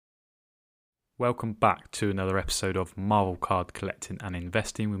Welcome back to another episode of Marvel Card Collecting and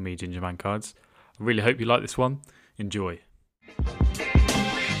Investing with me, Gingerman Cards. I really hope you like this one. Enjoy.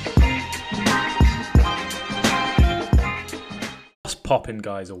 What's poppin',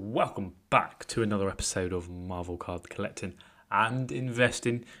 guys? Welcome back to another episode of Marvel Card Collecting and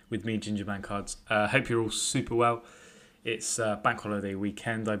Investing with me, Gingerman Cards. Hope you're all super well. It's bank holiday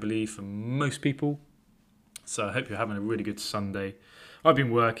weekend, I believe, for most people. So I hope you're having a really good Sunday. I've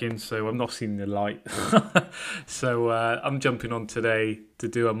been working, so I'm not seeing the light. So I'm jumping on today to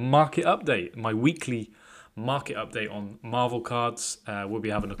do a market update, my weekly market update on Marvel cards. We'll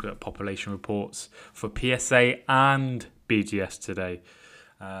be having a look at population reports for PSA and BGS today,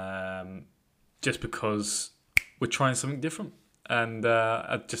 just because we're trying something different, and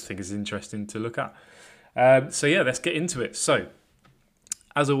I just think it's interesting to look at. So yeah, let's get into it. So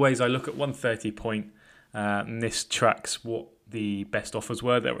as always, I look at 130 point, and this tracks what the best offers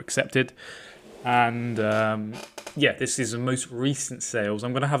were that were accepted. And yeah, this is the most recent sales.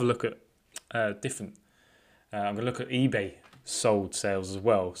 I'm going to have a look at I'm going to look at eBay sold sales as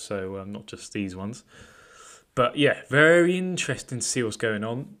well, so not just these ones. But yeah, very interesting to see what's going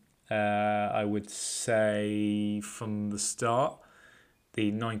on. I would say from the start, the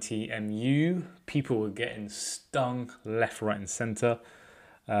 90MU, people were getting stung left, right and centre.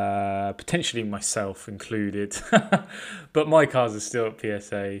 Potentially myself included. But my cards are still at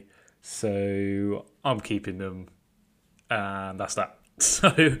PSA, so I'm keeping them. And that's that. So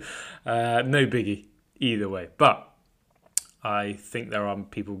no biggie either way. But I think there are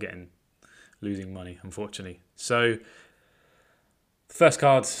people losing money, unfortunately. So first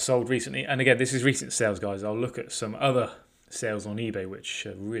cards sold recently. And again, this is recent sales, guys. I'll look at some other sales on eBay, which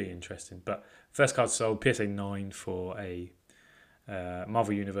are really interesting. But first card sold, PSA 9 for a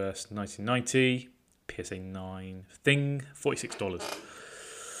Marvel Universe 1990, PSA 9 Thing, $46.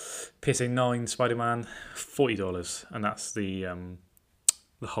 PSA 9 Spider-Man, $40, and that's the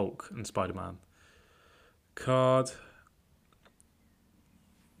Hulk and Spider-Man card.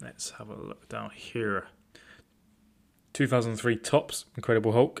 Let's have a look down here. 2003 Topps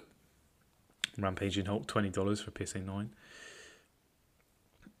Incredible Hulk, Rampaging Hulk, $20 for PSA 9.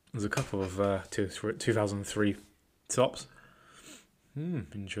 There's a couple of 2003 Topps.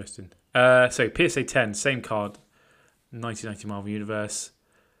 Interesting. So PSA 10, same card, 1990 Marvel Universe.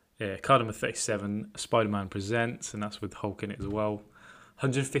 Yeah, card number 37, Spider-Man Presents, and that's with Hulk in it as well.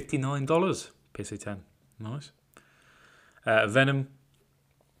 $159, PSA 10. Nice. Venom,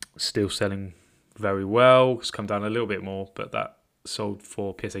 still selling very well. It's come down a little bit more, but that sold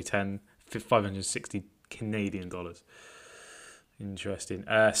for PSA 10, 560 Canadian dollars. Interesting.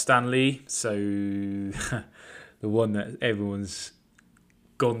 Stan Lee, so the one that everyone's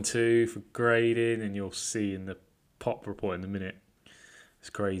gone to for grading, and you'll see in the pop report in a minute. It's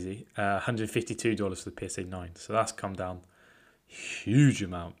crazy. $152 for the PSA 9. So that's come down huge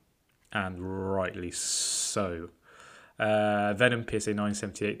amount, and rightly so. Venom PSA 9,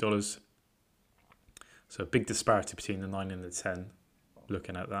 $78. So a big disparity between the 9 and the 10,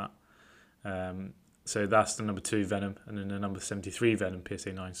 looking at that. So that's the number 2 Venom, and then the number 73 Venom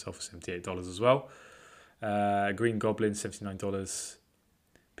PSA 9 sold for $78 as well. Green Goblin, $79.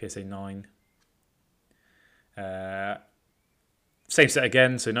 PSA 9. Same set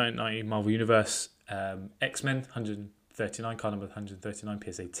again, so 1990 Marvel Universe. X-Men, $139, card number 139,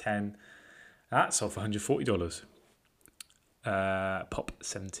 PSA 10. That sold for $140. Pop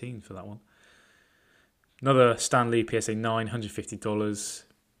 17 for that one. Another Stan Lee PSA 9, $150.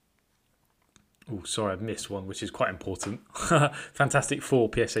 Oh, sorry, I've missed one, which is quite important. Fantastic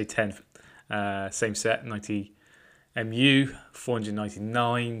Four PSA 10. Same set, 90 MU,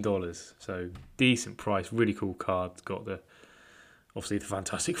 $499. So decent price, really cool card. Got obviously the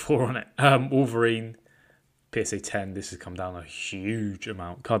Fantastic Four on it. Wolverine, PSA 10. This has come down a huge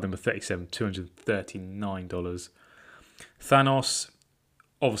amount. Card number 37, $239. Thanos,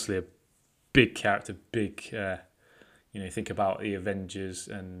 obviously a big character, big. Think about the Avengers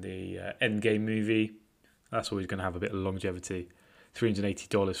and the Endgame movie. That's always going to have a bit of longevity.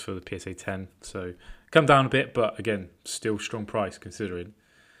 $380 for the PSA 10. So come down a bit, but again, still strong price considering.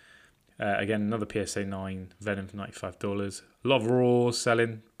 Again, another PSA 9 Venom for $95. A lot of raw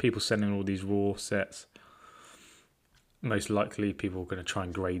selling. People selling all these raw sets. Most likely people are going to try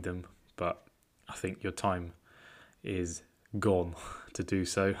and grade them, but I think your time is gone to do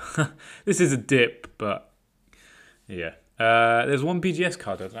so. This is a dip, but yeah. There's one BGS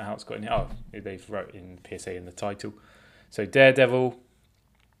card. I don't know how it's got in here. Oh, they've wrote in PSA in the title. So Daredevil,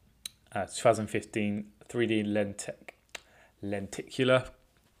 2015 3D Lenticular.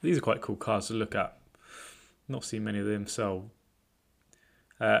 These are quite cool cards to look at. Not seen many of them sold.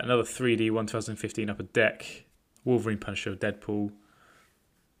 Another 3D 1015 Upper Deck. Wolverine, Punisher, Deadpool.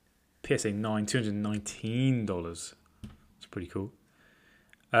 PSA 9, $219. It's pretty cool.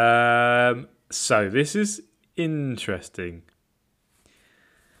 So this is interesting.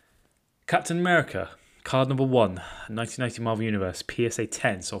 Captain America, card number 1, 1990 Marvel Universe, PSA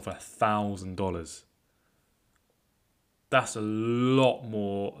 10, sold for $1,000. That's a lot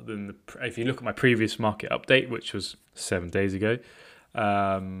more than if you look at my previous market update, which was 7 days ago.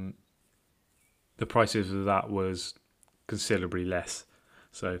 The prices of that was considerably less.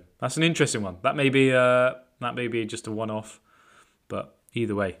 So that's an interesting one. That may be just a one-off, but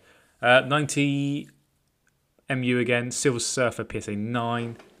either way, 90 MU again. Silver Surfer PSA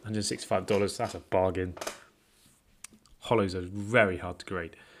 9, $165. That's a bargain. Holos are very hard to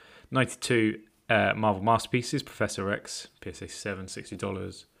grade. 92 Marvel Masterpieces, Professor X, PSA 7,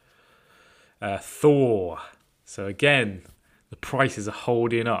 $60. Thor. So again, the prices are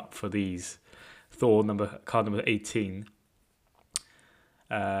holding up for these. Thor card number 18.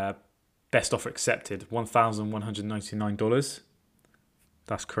 Best offer accepted, $1,199.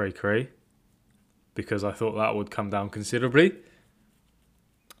 That's cray, because I thought that would come down considerably.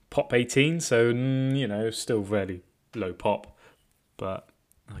 Pop 18, so still very low pop, but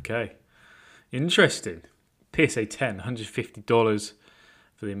okay. Interesting. PSA 10, $150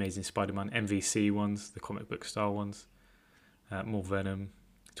 for the Amazing Spider-Man MVC ones, the comic book style ones. More Venom.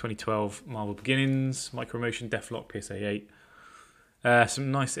 2012 Marvel Beginnings, Micromotion, Deathlock, PSA 8.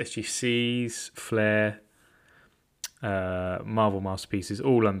 Some nice SGCs, Flare, Marvel Masterpieces,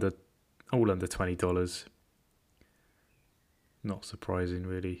 all under $20. Not surprising,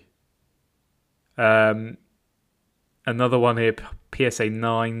 really. Another one here, PSA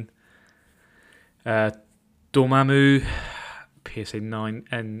 9. Dormammu, PSA 9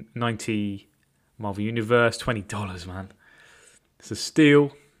 and 90 Marvel Universe, $20, man. It's a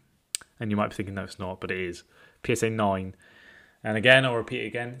steal. And you might be thinking, no, it's not, but it is. PSA 9. And again, I'll repeat it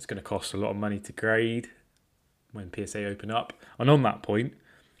again, it's going to cost a lot of money to grade when PSA open up. And on that point,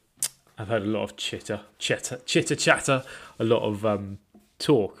 I've heard a lot of chitter, a lot of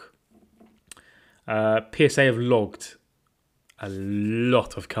talk. PSA have logged a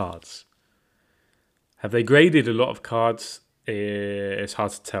lot of cards. Have they graded a lot of cards? It's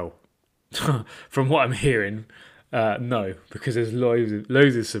hard to tell. From what I'm hearing, no, because there's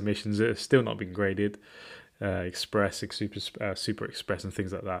loads of submissions that have still not been graded. Express, Super Express, and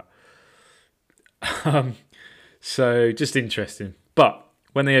things like that. So just interesting. But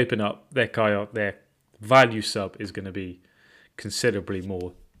when they open up, their value sub is going to be considerably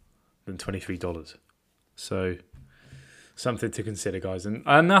more than $23. So something to consider, guys.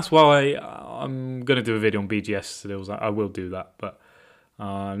 And that's why I'm going to do a video on BGS stills. I will do that, but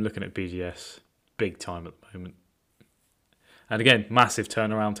I'm looking at BGS big time at the moment. And again, massive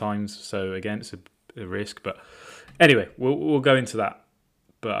turnaround times. So again, it's a risk, but anyway, we'll go into that.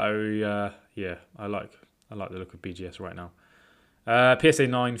 But I like the look of BGS right now. PSA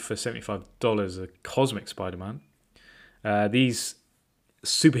 9 for $75, a Cosmic Spider-Man. These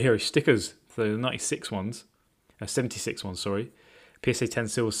superhero stickers for the 96 ones, 76 ones, sorry. PSA 10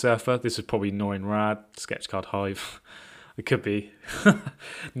 Silver Surfer. This is probably Norin Rad, Sketch Card Hive. It could be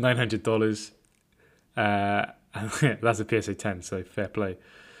 $900. That's a PSA 10, so fair play.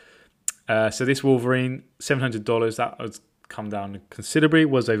 So this Wolverine, $700. That has come down considerably.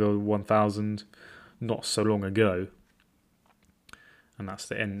 Was over $1,000 not so long ago. And that's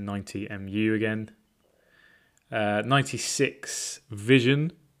the N90 MU again. 96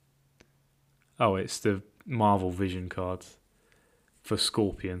 Vision. Oh, it's the Marvel Vision cards for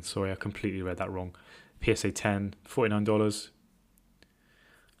Scorpion. Sorry, I completely read that wrong. PSA 10, $49.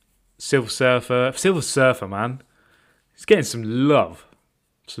 Silver Surfer, man. He's getting some love.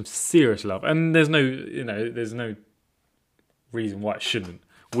 Some serious love. And there's no reason why it shouldn't.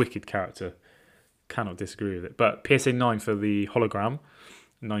 Wicked character. Cannot disagree with it. But PSA 9 for the hologram.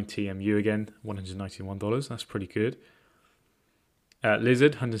 90 MU again. $191. That's pretty good.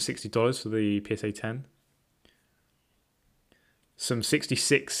 Lizard, $160 for the PSA 10. Some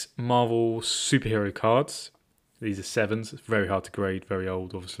 66 Marvel superhero cards. These are 7s. It's very hard to grade. Very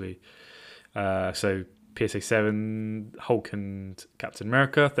old, obviously. So PSA 7, Hulk and Captain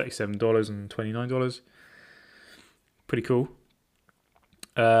America, $37 and $29. Pretty cool.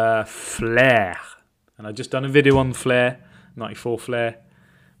 Flare. And I just done a video on Flare, 94 Flare,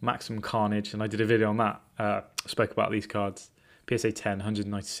 Maximum Carnage, and I did a video on that. Spoke about these cards. PSA 10,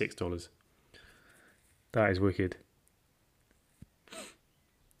 $196. That is wicked.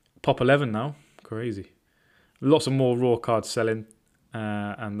 Pop 11 now. Crazy. Lots of more raw cards selling,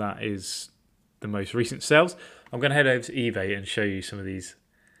 and that is the most recent sales. I'm going to head over to eBay and show you some of these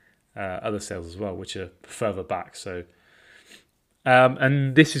other sales as well, which are further back. So,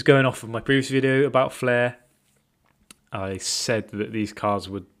 and this is going off of my previous video about Flair. I said that these cards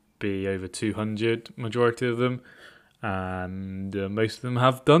would be over 200, majority of them, and most of them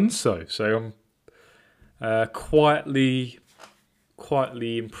have done so. So I'm quietly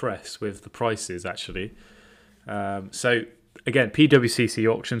impressed with the prices, actually. So again,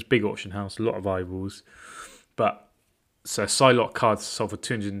 PWCC auctions, big auction house, a lot of eyeballs. But so Psylocke cards sold for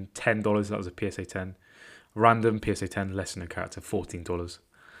 $210. That was a PSA 10. Random PSA 10, less than a character, $14.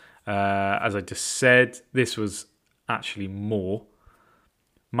 As I just said, this was actually more.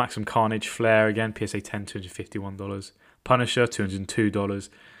 Maximum Carnage Flair again, PSA 10, $251. Punisher, $202.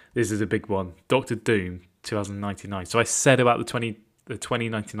 This is a big one. Doctor Doom, $299. So I said about the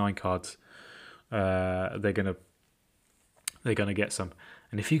 2099 cards, they're gonna get some.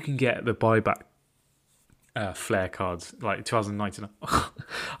 And if you can get the buyback Flair cards like 2099,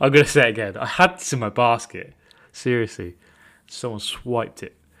 I'm gonna say it again. I had this in my basket. Seriously, someone swiped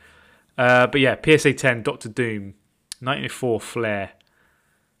it. But yeah, PSA 10 Doctor Doom, 1904 Flair.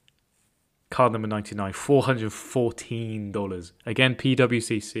 Card number 99, $414. Again,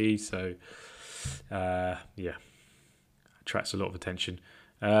 PWCC, so yeah, attracts a lot of attention.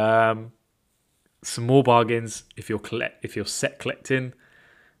 Some more bargains if you're set collecting.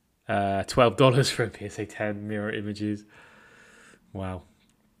 $12 for a PSA 10 mirror images. Wow.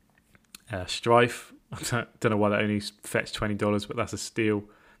 Strife. I don't know why that only fetched $20, but that's a steal.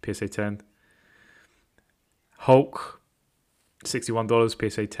 PSA 10. Hulk. $61,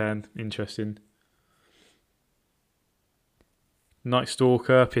 PSA 10, interesting. Night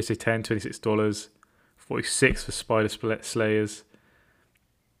Stalker, PSA 10, $26, $46 for Spider Slayers.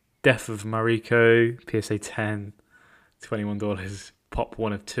 Death of Mariko, PSA 10, $21. Pop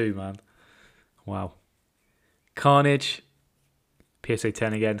 1 of 2, man. Wow. Carnage, PSA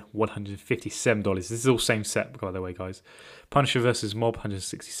 10 again, $157. This is all same set, by the way, guys. Punisher vs. Mob,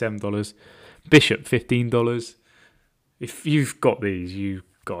 $167. Bishop, $15. If you've got these, you've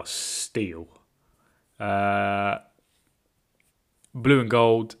got a steal. Blue and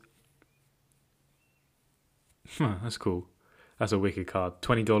gold. That's cool. That's a wicked card.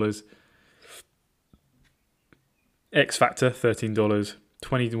 $20. X Factor, $13.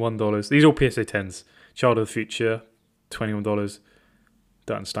 $21. These are all PSA 10s. Child of the Future, $21.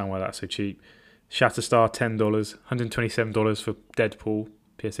 Don't understand why that's so cheap. Shatterstar, $10. $127 for Deadpool,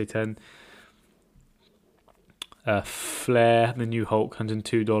 PSA 10. Flair, the new Hulk,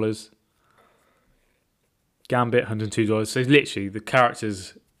 $102. Gambit, $102. So literally, the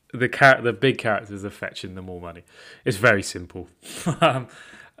characters, the big characters are fetching them more money. It's very simple, and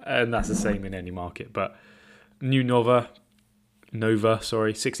that's the same in any market. But new Nova,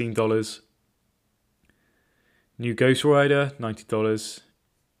 $16. New Ghost Rider, $90.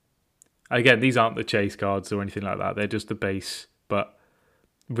 Again, these aren't the chase cards or anything like that. They're just the base, but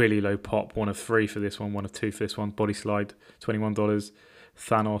really low pop. 1 of 3 for this one, 1 of 2 for this one. Body Slide, $21.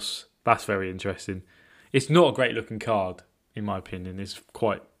 Thanos, that's very interesting. It's not a great looking card, in my opinion. It's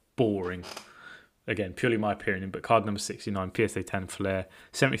quite boring. Again, purely my opinion, but card number 69, PSA 10 Flair,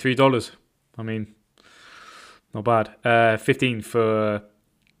 $73. I mean, not bad. $15 for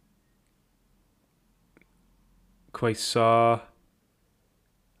Quasar,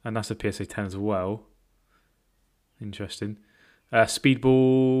 and that's a PSA 10 as well. Interesting.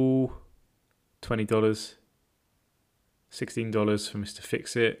 Speedball, $20. $16 for Mr.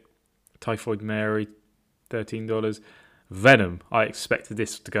 Fix-It. Typhoid Mary, $13. Venom, I expected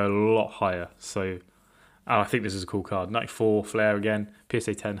this to go a lot higher. So I think this is a cool card. 94 Flair again.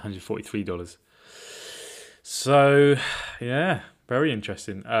 PSA 10, $143. So, yeah, very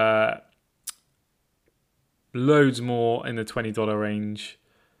interesting. Loads more in the $20 range.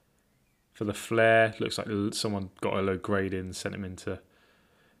 For the Flair, looks like someone got a low grade in, sent him into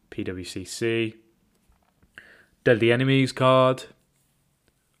PWCC. Deadly Enemies card.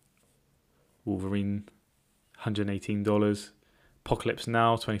 Wolverine, $118. Apocalypse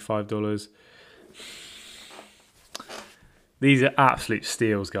Now, $25. These are absolute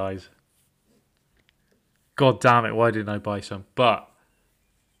steals, guys. God damn it, why didn't I buy some? But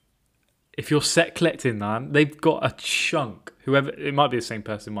if you're set collecting, man, they've got a chunk. Whoever, it might be the same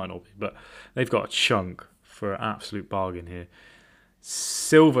person, it might not be, but they've got a chunk for an absolute bargain here.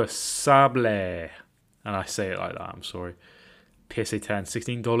 Silver Sable, and I say it like that, I'm sorry. PSA 10,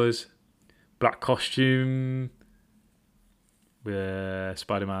 $16. Black Costume with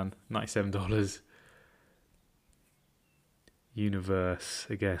Spider-Man, $97. Universe,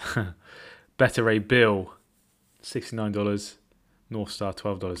 again. Better Ray Bill, $69. North Star,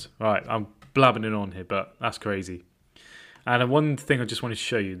 $12. Right, I'm blabbing it on here, but that's crazy. And one thing I just wanted to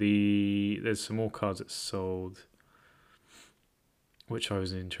show you, there's some more cards that sold, which I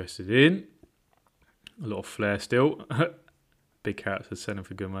was interested in. A lot of flair still. Big characters selling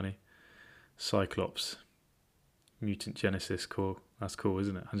for good money. Cyclops. Mutant Genesis, cool. That's cool,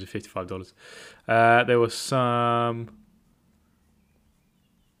 isn't it? $155. There were some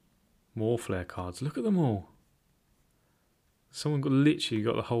more flair cards. Look at them all. Someone literally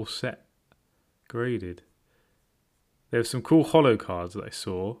got the whole set graded. There were some cool holo cards that I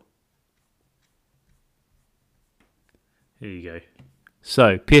saw. Here you go.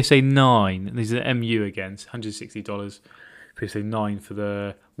 So, PSA 9. These are MU again. It's $160. PSA 9 for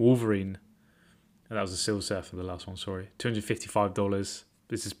the Wolverine. And that was the Silver Surfer, the last one, sorry. $255.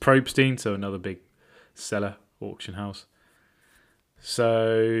 This is Probstein, so another big seller, auction house.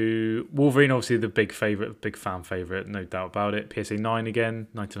 So, Wolverine, obviously the big favourite, big fan favourite, no doubt about it. PSA 9 again,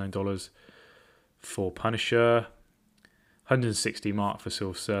 $99 for Punisher. $160 mark for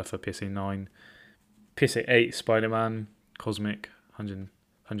Silver Surfer, PSA 9. PSA 8, Spider-Man, Cosmic,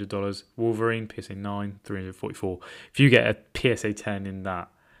 $100. Wolverine, PSA 9, $344. If you get a PSA 10 in that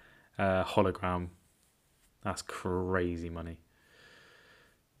hologram, that's crazy money.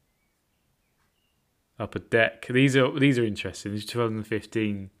 Upper Deck. These are interesting. These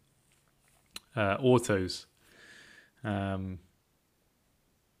 2015 autos. You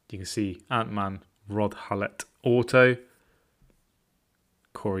can see Ant-Man, Rod Hallett auto.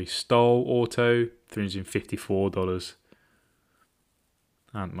 Corey Stoll auto, $354.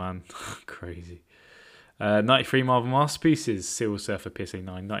 Ant-Man, crazy. 93 Marvel Masterpieces, Silver Surfer PSA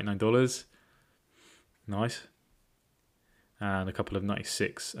 9, $99. Nice. And a couple of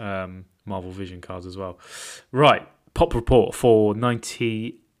 96 Marvel Vision cards as well. Right, Pop Report for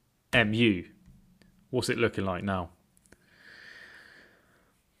 90 MU. What's it looking like now?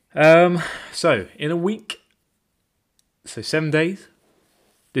 So, in a week, so 7 days,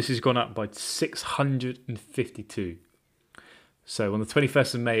 this has gone up by 652. So on the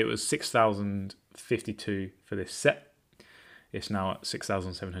 21st of May, it was 6,052 for this set. It's now at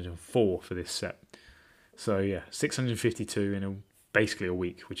 6,704 for this set. So yeah, 652 in basically a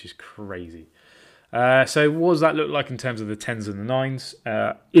week, which is crazy. So what does that look like in terms of the 10s and the 9s?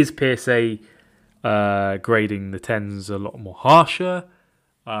 Is PSA grading the 10s a lot more harsher?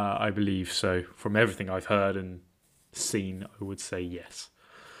 I believe so. From everything I've heard and seen, I would say yes.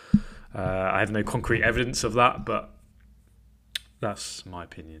 I have no concrete evidence of that, but that's my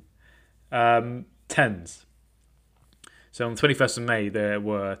opinion. 10s. So on the 21st of May, there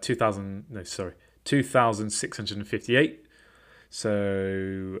were 2,658.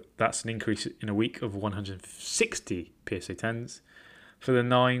 So that's an increase in a week of 160 PSA 10s. For the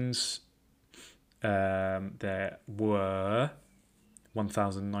 9s, there were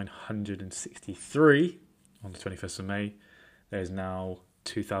 1,963 on the 21st of May. There's now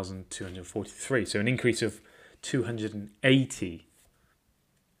 2,243. So an increase of 280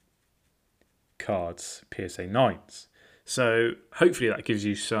 cards, PSA 9s. So hopefully that gives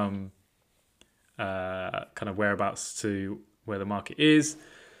you some kind of whereabouts to where the market is.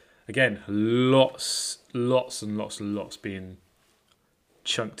 Again, lots being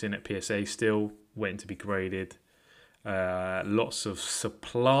chunked in at PSA still, waiting to be graded. Lots of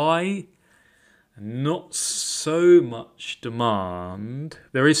supply, not so much demand.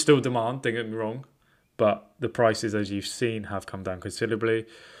 There is still demand, don't get me wrong, but the prices, as you've seen, have come down considerably.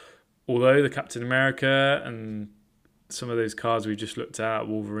 Although the Captain America and some of those cards we just looked at,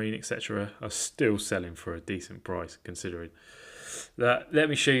 Wolverine, etc., are still selling for a decent price, considering that. Let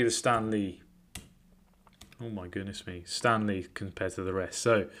me show you the Stan Lee. Oh my goodness me, Stan Lee compared to the rest.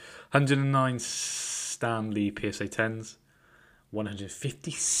 So, 109 Stan Lee PSA 10s,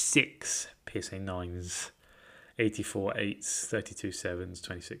 156 PSA 9s, 84 8s, 32 7s,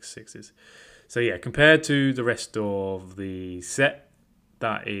 26 6s. So yeah, compared to the rest of the set,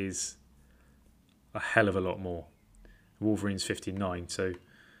 that is a hell of a lot more. Wolverine's 59, so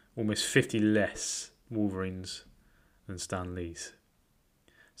almost 50 less Wolverines than Stan Lee's.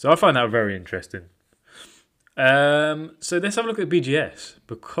 So I find that very interesting. So let's have a look at BGS,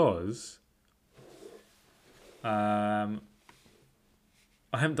 because I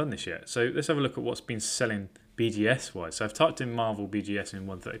haven't done this yet. So let's have a look at what's been selling BGS wise. So I've typed in Marvel BGS in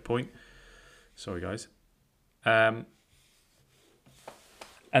 130 point. Sorry guys. And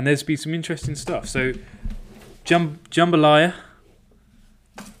there's been some interesting stuff. So Jambalaya,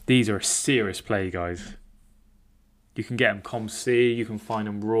 these are a serious play, guys. You can get them ComC, you can find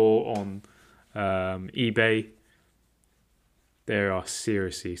them raw on eBay. They are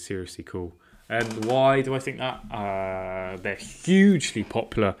seriously cool. And why do I think that? They're hugely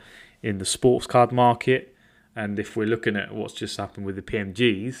popular in the sports card market. And if we're looking at what's just happened with the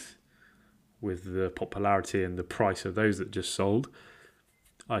PMGs, with the popularity and the price of those that just sold,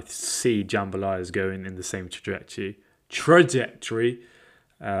 I see jambalayas going in the same trajectory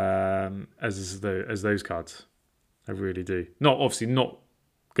as those cards. I really do. Obviously not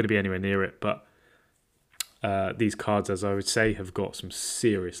going to be anywhere near it, but these cards, as I would say, have got some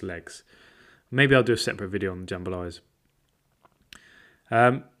serious legs. Maybe I'll do a separate video on the jambalayas.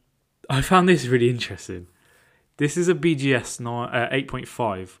 I found this really interesting. This is a BGS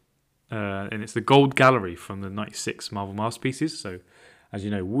 8.5, and it's the Gold Gallery from the 96 Marvel Masterpieces. So, as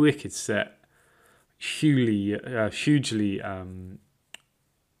you know, wicked set, hugely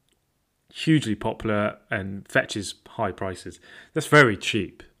popular, and fetches high prices. That's very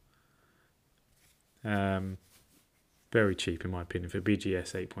cheap. Very cheap in my opinion for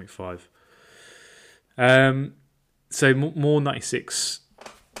BGS 8.5. So more 96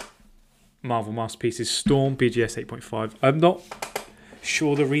 Marvel Masterpieces. Storm BGS 8.5. I'm not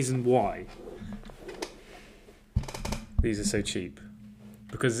sure the reason why these are so cheap,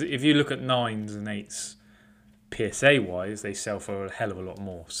 because if you look at 9s and 8s PSA wise, they sell for a hell of a lot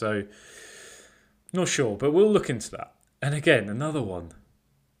more. So not sure, but we'll look into that. And again, another one,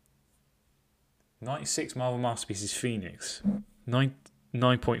 96 Marvel Masterpieces Phoenix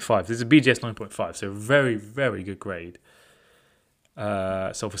 9.5. This is a BGS 9.5, so very, very good grade.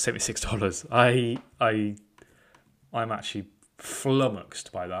 Sold for $76. I'm actually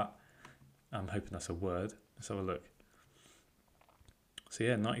flummoxed by that. I'm hoping that's a word. Let's have a look. So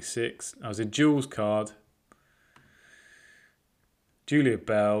yeah, 96. That was a Jules card. Julia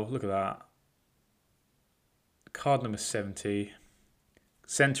Bell, look at that. Card number 70.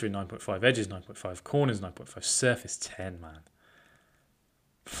 Centre 9.5, edges 9.5, corners 9.5, surface 10, man.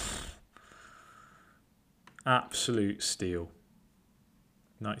 Absolute steal.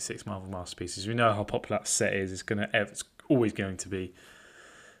 96 Marvel Masterpieces. We know how popular that set is. It's always going to be.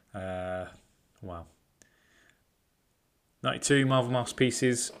 Wow. 92 Marvel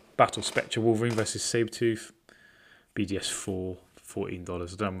Masterpieces. Battle Spectre Wolverine versus Sabretooth. BGS 4, $14. I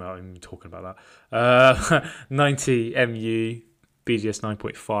don't know what I'm talking about that. 90 MU. BGS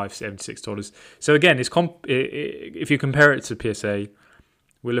 9.5, $76. So again, if you compare it to PSA,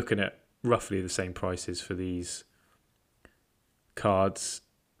 we're looking at roughly the same prices for these cards.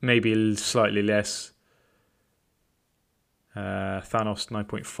 Maybe slightly less. Thanos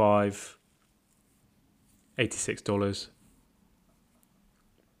 9.5, $86.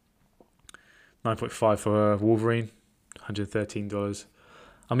 9.5 for Wolverine, $113.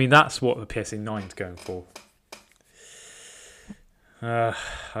 I mean, that's what the PSA 9's going for. I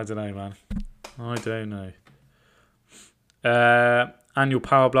don't know, man. I don't know. Annual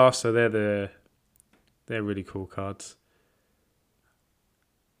Power Blast, so they're really cool cards.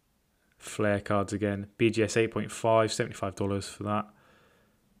 Flare cards again. BGS 8.5, $75 for that.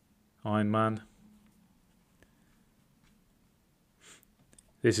 Iron Man.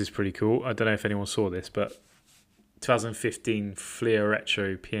 This is pretty cool. I don't know if anyone saw this, but 2015 Fleer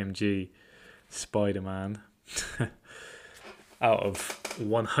Retro PMG Spider-Man. Out of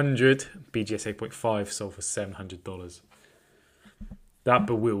 100, BGS 8.5 sold for $700. That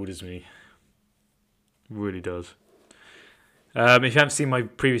bewilders me. Really does. If you haven't seen my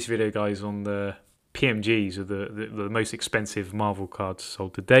previous video, guys, on the PMGs, or the most expensive Marvel cards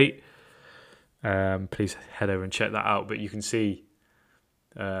sold to date, please head over and check that out. But you can see,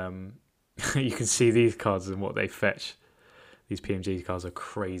 these cards and what they fetch. These PMG cards are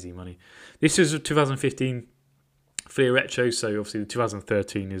crazy money. This is a 2015 Fleer Retro, so obviously the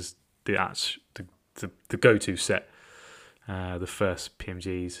 2013 is the go-to set, the first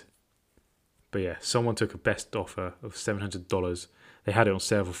PMGs. But yeah, someone took a best offer of $700. They had it on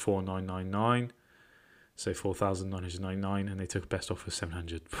sale for $4,999, so $4,999, and they took a best offer of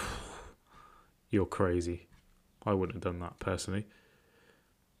 $700. You're crazy. I wouldn't have done that personally.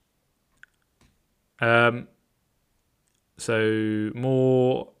 So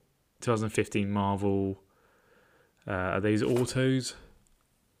more 2015 Marvel. Are these autos?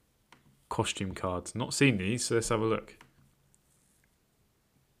 Costume cards. Not seen these, so let's have a look.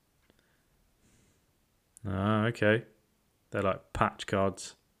 Ah, okay. They're like patch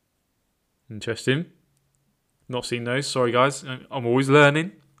cards. Interesting. Not seen those. Sorry, guys. I'm always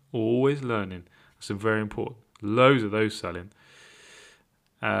learning. Always learning. That's very important. Loads of those selling.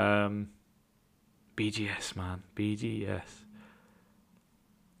 BGS, man. BGS.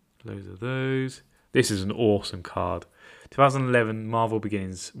 Loads of those. This is an awesome card. 2011 Marvel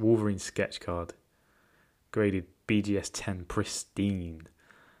Begins Wolverine sketch card. Graded BGS 10 pristine.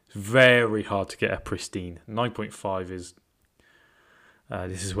 It's very hard to get a pristine. 9.5 is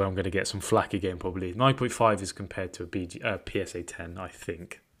This is where I'm going to get some flack again, probably. 9.5 is compared to a PSA 10, I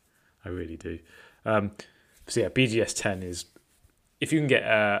think. I really do. So yeah, BGS 10 is... If you can get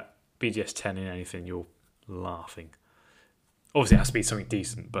a BGS 10 in anything, you're laughing. Obviously, it has to be something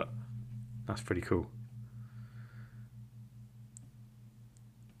decent, but that's pretty cool.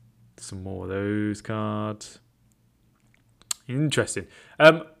 Some more of those cards. Interesting.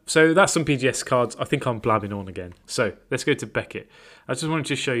 So that's some PGS cards. I think I'm blabbing on again. So let's go to Beckett. I just wanted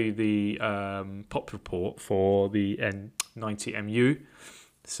to show you the pop report for the N90MU.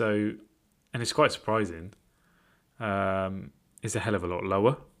 So, and it's quite surprising. It's a hell of a lot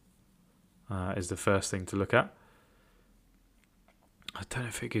lower. Is the first thing to look at. I don't know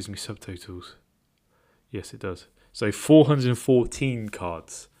if it gives me subtotals. Yes, it does. So 414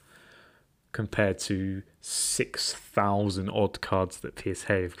 cards compared to 6,000 odd cards that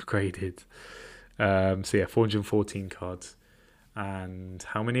PSA have graded. So yeah, 414 cards. And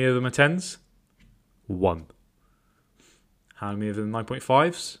how many of them are 10s? 1. How many of them are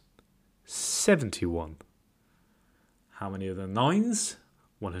 9.5s? 71. How many of them 9s?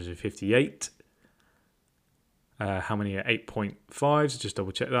 158. How many are 8.5s? Just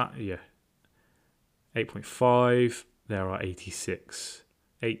double check that. Yeah. 8.5. There are 86.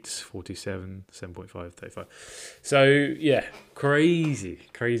 8s, 47, 7.5, 35. So, yeah. Crazy.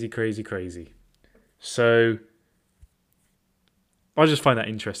 So, I just find that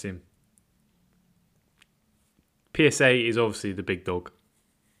interesting. PSA is obviously the big dog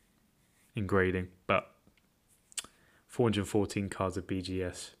in grading, but 414 cards of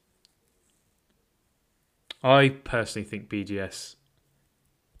BGS. I personally think BGS,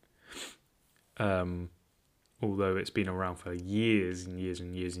 although it's been around for years and years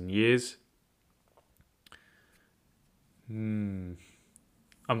and years and years, I'm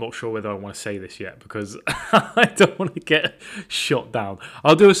not sure whether I want to say this yet because I don't want to get shot down.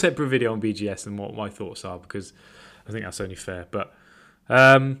 I'll do a separate video on BGS and what my thoughts are because I think that's only fair. But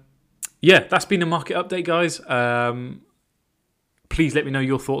yeah, that's been a market update, guys. Please let me know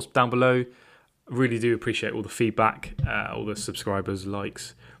your thoughts down below. Really do appreciate all the feedback, all the subscribers,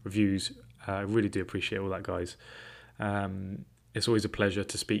 likes, reviews. I really do appreciate all that, guys. It's always a pleasure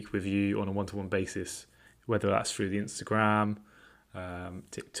to speak with you on a one-to-one basis, whether that's through the Instagram,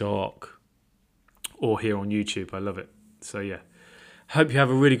 TikTok, or here on YouTube. I love it. So yeah, hope you have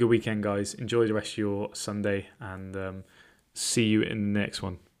a really good weekend, guys. Enjoy the rest of your Sunday, and see you in the next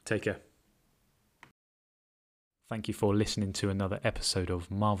one. Take care. Thank you for listening to another episode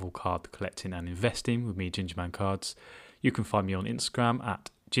of Marvel Card Collecting and Investing with me, Gingerman Cards. You can find me on Instagram at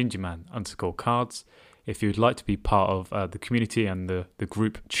gingerman_cards. If you'd like to be part of the community and the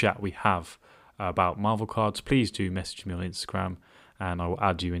group chat we have about Marvel cards, please do message me on Instagram and I will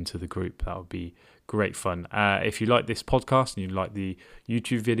add you into the group. That would be great fun. If you like this podcast and you like the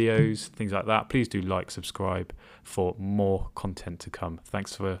YouTube videos, things like that, please do like, subscribe for more content to come.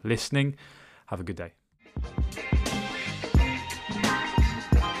 Thanks for listening. Have a good day.